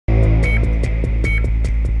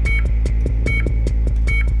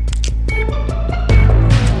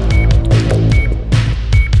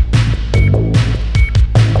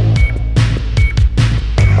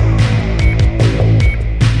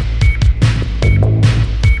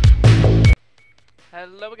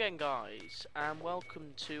Hello again guys, and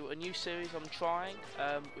welcome to a new series I'm trying,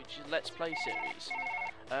 which is Let's Play series.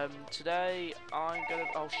 Today I'm gonna...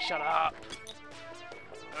 Oh, shut up!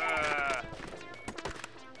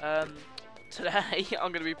 Today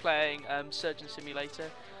I'm gonna be playing Surgeon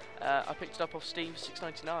Simulator. I picked it up off Steam for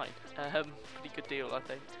 £6.99. Pretty good deal, I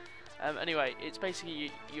think. Anyway, it's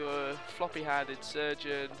basically your floppy-handed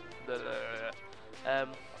surgeon,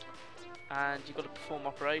 and you've got to perform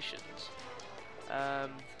operations.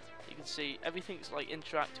 You can see everything's like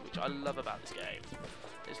interactive, which I love about this game.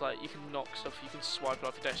 It's like you can knock stuff, you can swipe it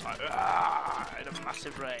off your desk like in a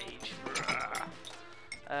massive rage.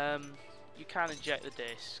 You can inject the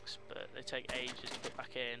discs, but they take ages to put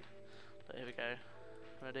back in. But here we go.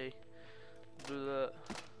 Ready?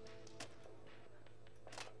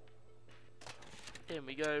 In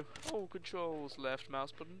we go. All controls, left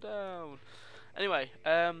mouse button down. Anyway,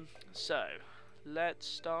 so let's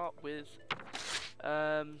start with.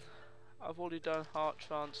 I've already done heart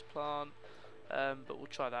transplant, but we'll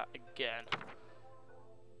try that again.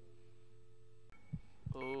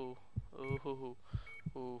 Oh,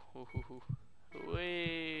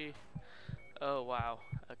 wee. Oh wow.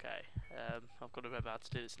 Okay. I've got to remember how to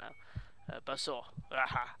do this now. Buzzsaw.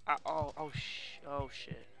 Oh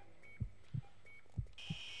shit.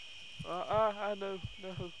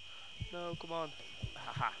 No, come on.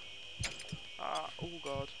 Haha. Oh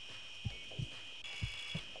god.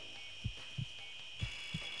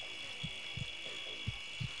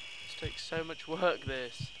 This takes so much work,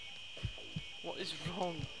 this. What is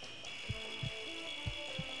wrong?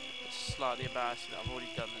 It's slightly embarrassing that I've already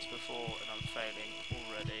done this before and I'm failing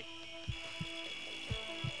already.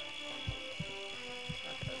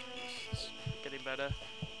 Okay, it's getting better.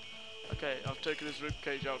 Okay, I've taken his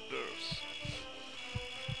ribcage out nurse.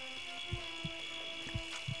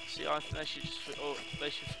 See, I think they should just they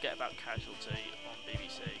should forget about Casualty on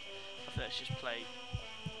BBC. I think they should just play.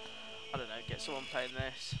 I don't know, get someone playing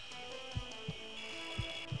this.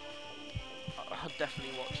 I'll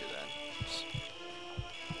definitely watch it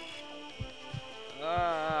then.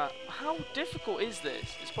 How difficult is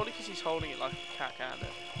this? It's probably because he's holding it like a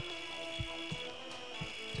cat-gander.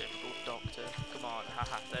 Difficult doctor. Come on,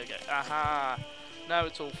 haha, there we go. Aha! Now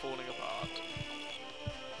it's all falling apart.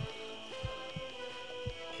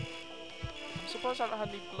 I'm surprised I haven't had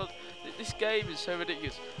any blood. This game is so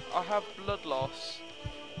ridiculous. I have blood loss.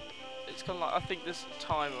 It's kind of like, I think there's a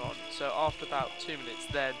timer on, so after about 2 minutes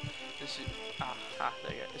then, this is, there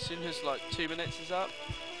you go. As soon as like 2 minutes is up,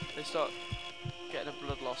 they start getting a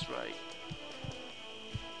blood loss rate.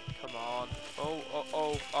 Come on.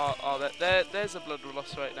 There's a blood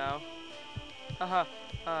loss rate now. Haha,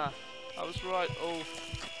 I was right. Oh,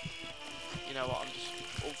 you know what, I'm just,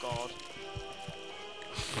 oh god.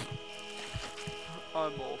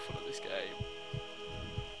 I'm awful at this game.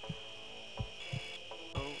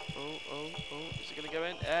 Oh, is it gonna go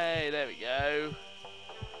in? Hey, there we go.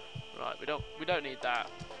 Right, we don't need that.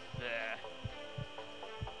 There.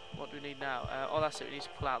 What do we need now? Oh, that's it. We need to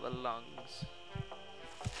pull out the lungs.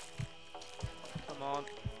 Come on.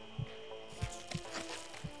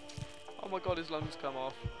 Oh my god, his lungs come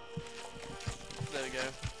off. There we go.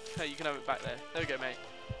 Hey, you can have it back there. There we go, mate.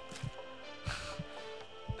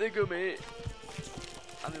 There you go, mate.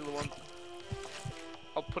 And the other one.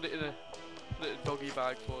 I'll put it in a little doggy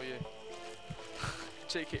bag for you.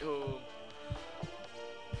 Take it home.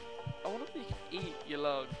 I wonder if you can eat your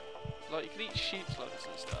lung. Like, you can eat sheep's lungs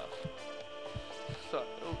and stuff. So,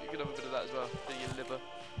 oh, you can have a bit of that as well. Do your liver.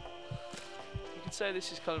 You could say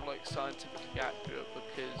this is kind of like scientifically accurate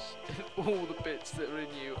because all the bits that are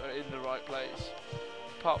in you are in the right place.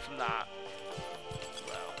 Apart from that,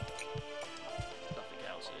 well, nothing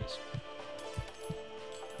else is.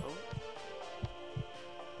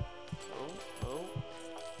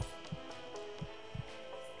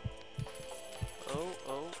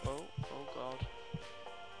 Oh god.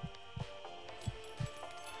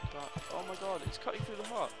 Oh my god, it's cutting through the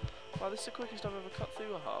heart. Wow, this is the quickest I've ever cut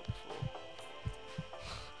through a heart before.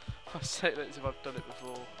 I say that as if I've done it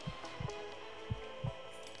before.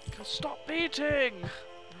 Stop beating!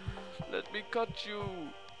 Let me cut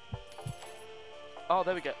you! Oh,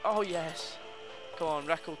 there we go. Oh yes! Come on,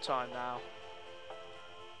 record time now.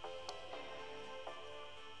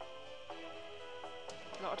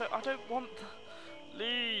 No, I don't want...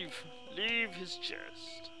 Leave his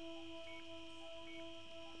chest.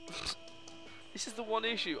 This is the one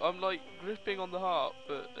issue. I'm like gripping on the heart,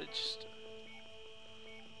 but it just...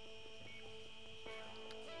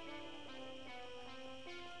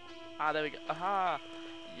 there we go. Aha!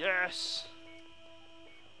 Yes!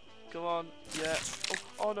 Come on. Yeah.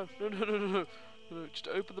 Oh no. No. Just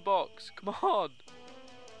open the box. Come on.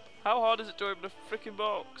 How hard is it to open a freaking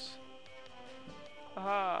box?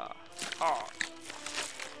 Aha. Hard.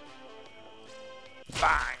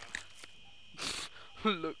 Bang.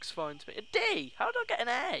 Looks fine to me. A D! How did I get an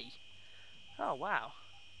A? Oh, wow.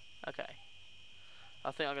 Okay.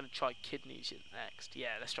 I think I'm going to try kidneys next.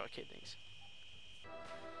 Yeah, let's try kidneys.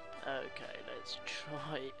 Okay, let's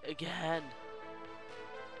try again.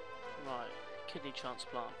 Right, kidney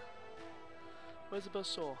transplant. Where's the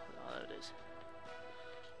buzzsaw? Oh, there it is.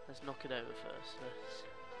 Let's knock it over first.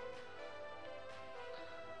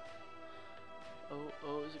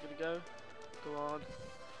 Oh, is it going to go? Go on.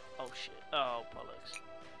 Oh shit. Oh, bollocks.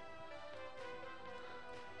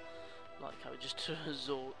 Like how it just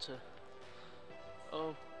resort to...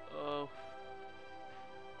 Oh.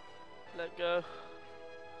 Let go.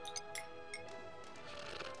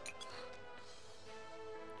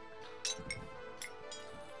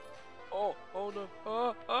 Oh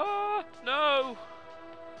no. No!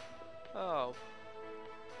 Oh.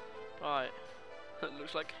 Right. It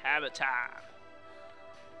looks like hammer time.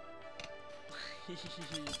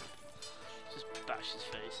 Just bash his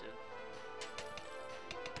face in.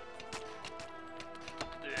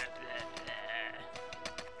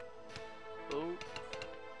 Oh.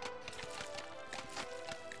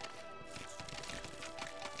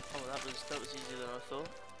 Oh, that was easier than I thought.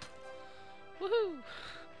 Woohoo!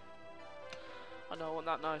 I know, I want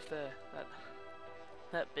that knife there.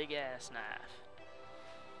 That big ass knife.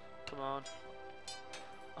 Come on.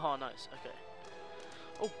 Oh, nice. Okay.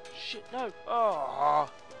 Oh shit! No.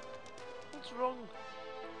 Oh. What's wrong?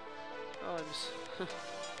 Oh, I'm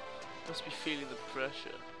must be feeling the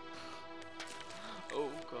pressure. Oh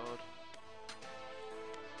god.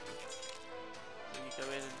 Then you go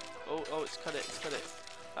in and oh, it's cut it.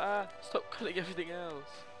 Ah, stop cutting everything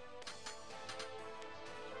else.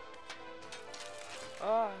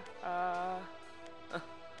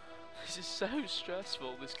 This is so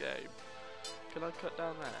stressful, this game. Can I cut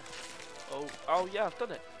down there? Oh yeah, I've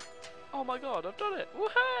done it. Oh my god, I've done it.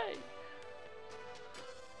 Woohoo!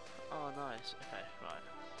 Oh nice. Okay, right.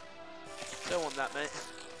 Don't want that, mate.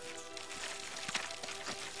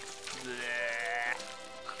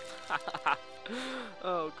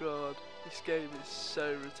 Oh god, this game is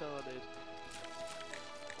so retarded.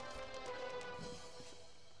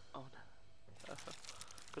 Oh no.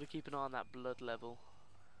 Gotta keep an eye on that blood level.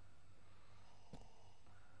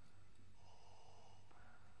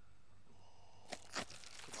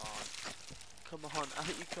 Come on, out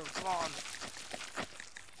you come on.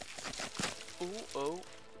 Oh.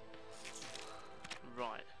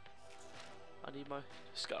 Right. I need my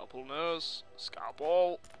scalpel, nurse.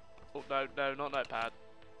 Scalpel. Oh, no, not notepad.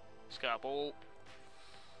 Scalpel.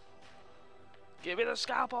 Give me the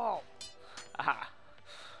scalpel. Aha.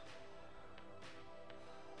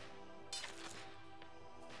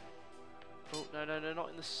 Oh, no, not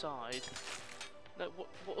in the side. No,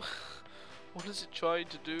 what? What is it trying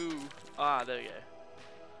to do? Ah, there we go.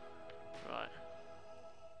 Right.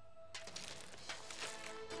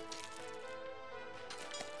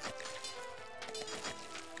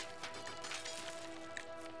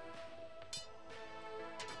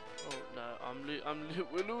 Oh no,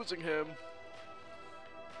 we're losing him.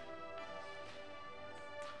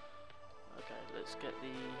 Okay, let's get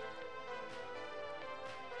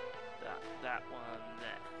that one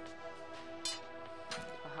there.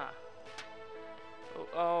 Aha.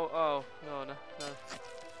 Oh, no.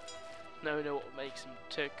 Now we know what makes him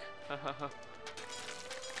tick.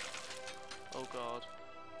 Oh god.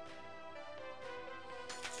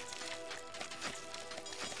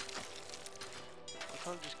 I'm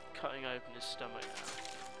kind of just cutting open his stomach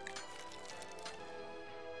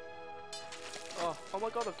now. Oh my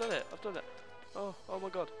god, I've done it. Oh my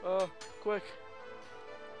god. Oh, quick.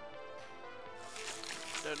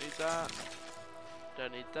 Don't need that.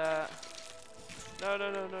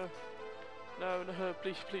 No,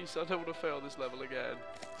 please, I don't want to fail this level again.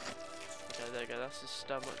 Okay, there you go, that's his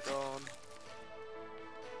stomach gone.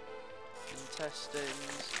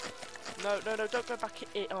 Intestines. No, don't go back in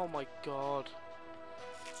it. Oh my god.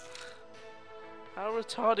 How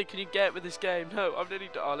retarded can you get with this game? No, I'm nearly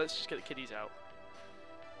done. Oh, let's just get the kiddies out.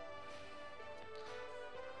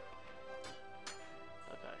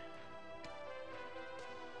 Okay.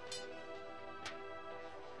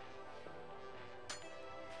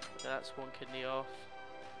 That's one kidney off.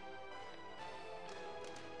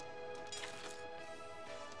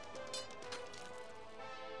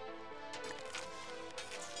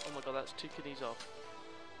 Oh my god, that's two kidneys off.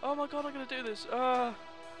 Oh my god, I'm gonna do this.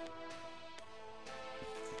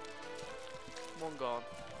 One gone.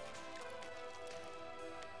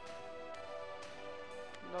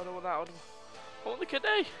 No, I don't want that one. I want the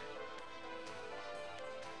kidney.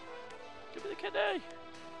 Give me the kidney.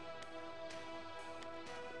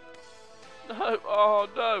 No. Oh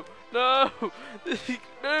no. No.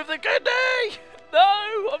 Move the kidney.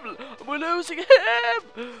 No. We're losing him.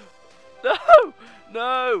 No.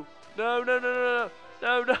 No. No. No. No. No.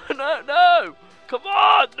 No. No. No. No. Come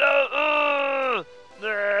on. No.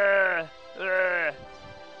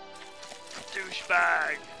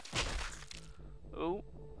 Douchebag. Oh.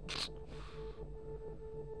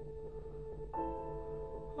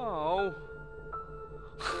 Oh.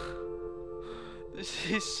 This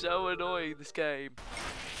is so annoying, this game.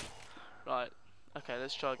 Right. Okay,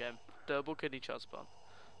 let's try again. Double kidney transplant.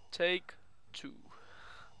 Take 2.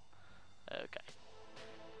 Okay.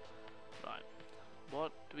 Right.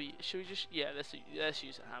 What do we... Should we just... Yeah, let's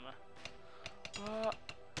use a hammer.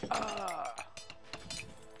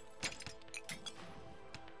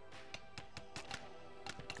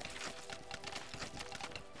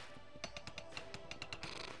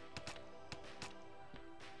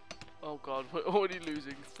 Oh god, we're already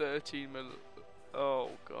losing 13 mil. Oh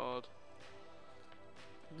god.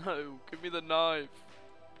 No, give me the knife.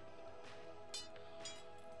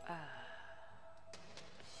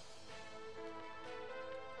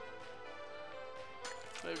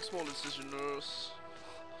 Make a small incision, nurse.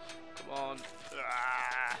 Come on.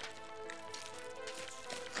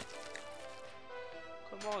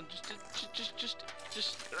 Come on,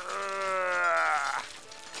 just.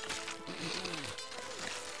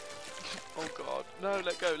 Oh god, no,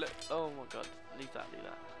 let go, oh my god, leave that.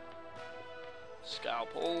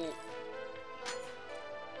 Scalpel.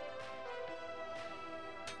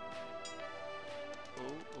 Oh,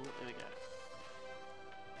 here we go.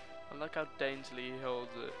 I like how daintily he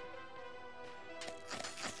holds it.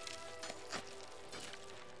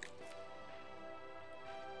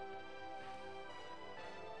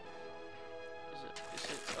 Is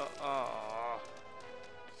it, oh.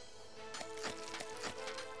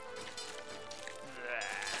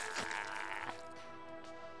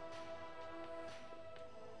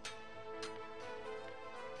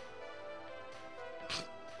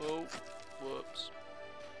 Oh, whoops.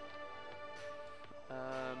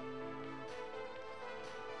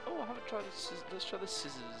 Oh, I haven't tried the let's try the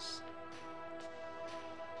scissors.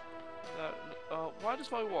 No, oh, why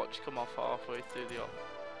does my watch come off halfway through the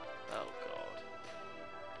Oh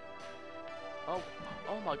god.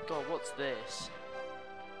 Oh my god, what's this?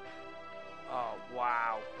 Oh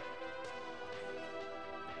wow.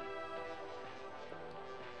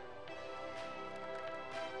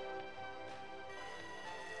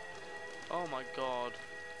 Oh my god.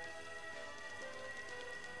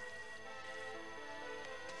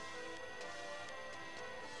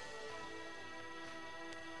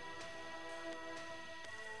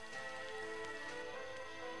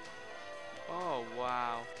 Oh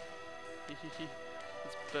wow.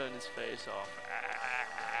 Let's burn his face off.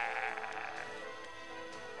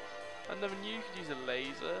 I never knew you could use a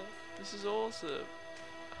laser. This is awesome.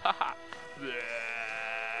 Haha.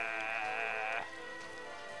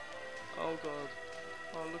 Oh god.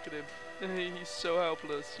 Oh look at him. He's so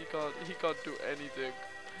helpless. He can't do anything.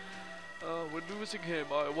 Oh, we're losing him.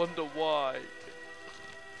 I wonder why.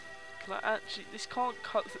 Can I actually... This can't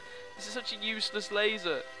cut... This is such a useless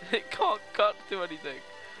laser. It can't cut through anything.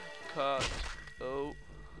 Cut. Oh.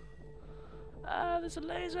 Ah, there's a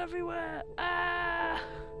laser everywhere. Ah.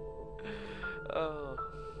 Oh.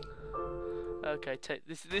 Okay,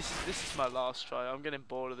 this is my last try. I'm getting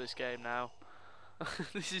bored of this game now.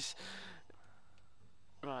 This is...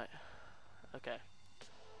 Right. Okay.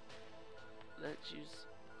 Let's use...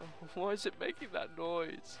 Oh, why is it making that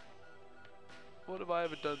noise? What have I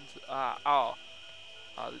ever done to...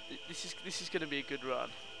 this is gonna be a good run.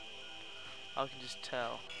 I can just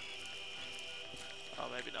tell. Oh,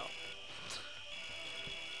 maybe not.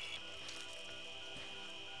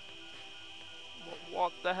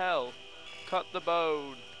 What the hell? Cut the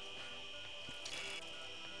bone.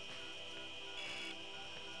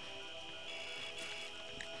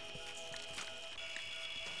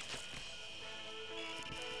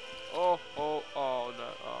 Oh no.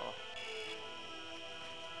 Oh.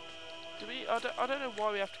 Do we? I don't know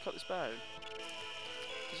why we have to cut this bone.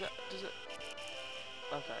 Does it?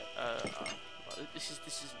 Okay. This is.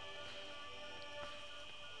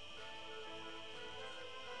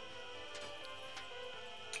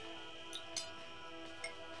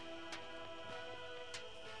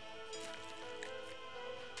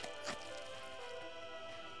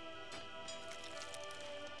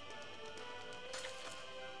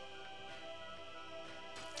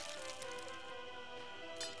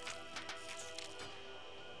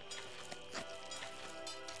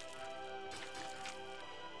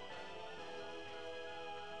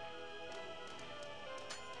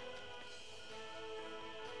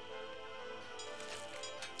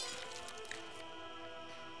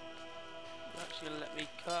 let me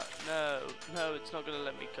cut? No, no, it's not gonna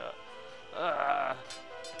let me cut. Ah.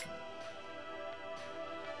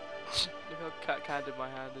 Look how cat-candid my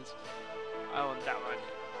hand is. I want that one.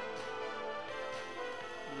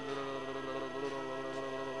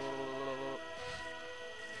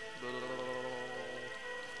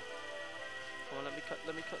 Come on, let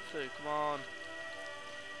me cut through. Come on.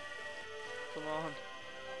 Come on.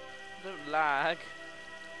 Don't lag.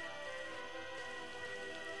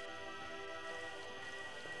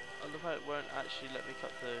 I love how it won't actually let me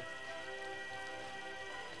cut through.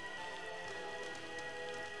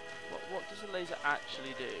 What does the laser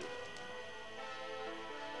actually do?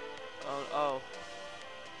 Oh.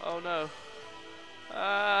 Oh no.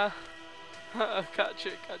 Ah! Catch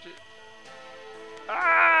it.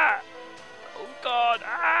 Ah! Oh god!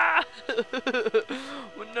 Ah!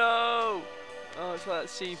 Oh no! Oh, it's like that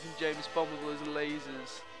scene from James Bond with all those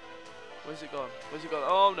lasers. Where's it gone?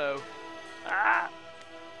 Oh no! Ah!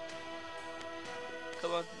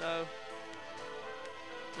 Come on, no.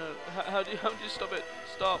 No. How do you stop it?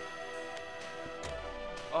 Stop!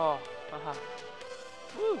 Oh, haha.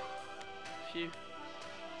 Woo! Phew.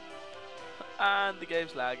 And the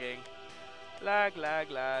game's lagging. Lag.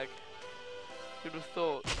 Who'd have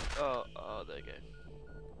thought? Oh, there you go.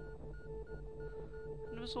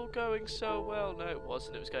 It was all going so well. No, it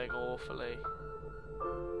wasn't. It was going awfully.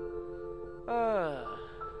 Well,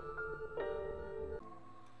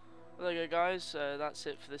 there you go, guys. That's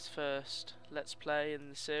it for this first Let's Play in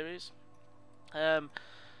the series.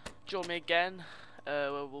 Join me again.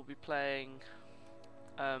 Where we'll be playing.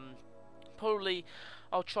 Probably,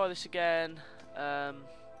 I'll try this again.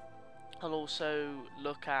 I'll also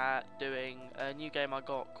look at doing a new game I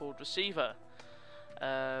got called Receiver.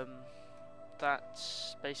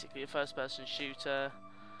 That's basically a first-person shooter,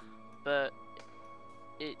 but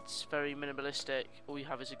it's very minimalistic. All you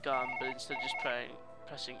have is a gun, but instead of just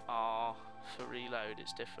pressing R for reload,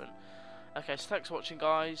 it's different. Okay, so thanks for watching,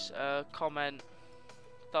 guys. Comment,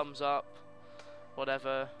 thumbs up,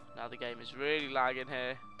 whatever. Now the game is really lagging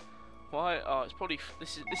here. Why? Oh, it's probably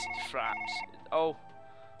this is fraps. Oh,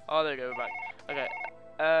 there we go. We're back. Okay.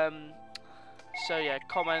 So yeah,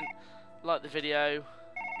 comment, like the video,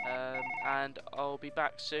 and I'll be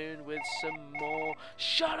back soon with some more.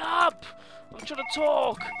 Shut up! I'm trying to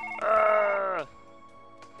talk.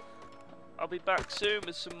 I'll be back soon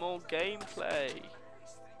with some more gameplay.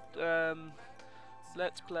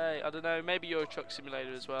 Let's play. I don't know. Maybe Euro Truck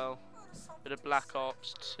Simulator as well. Bit of Black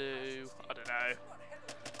Ops 2. I don't know.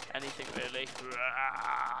 Anything really.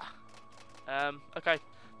 Okay.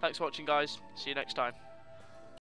 Thanks for watching, guys. See you next time.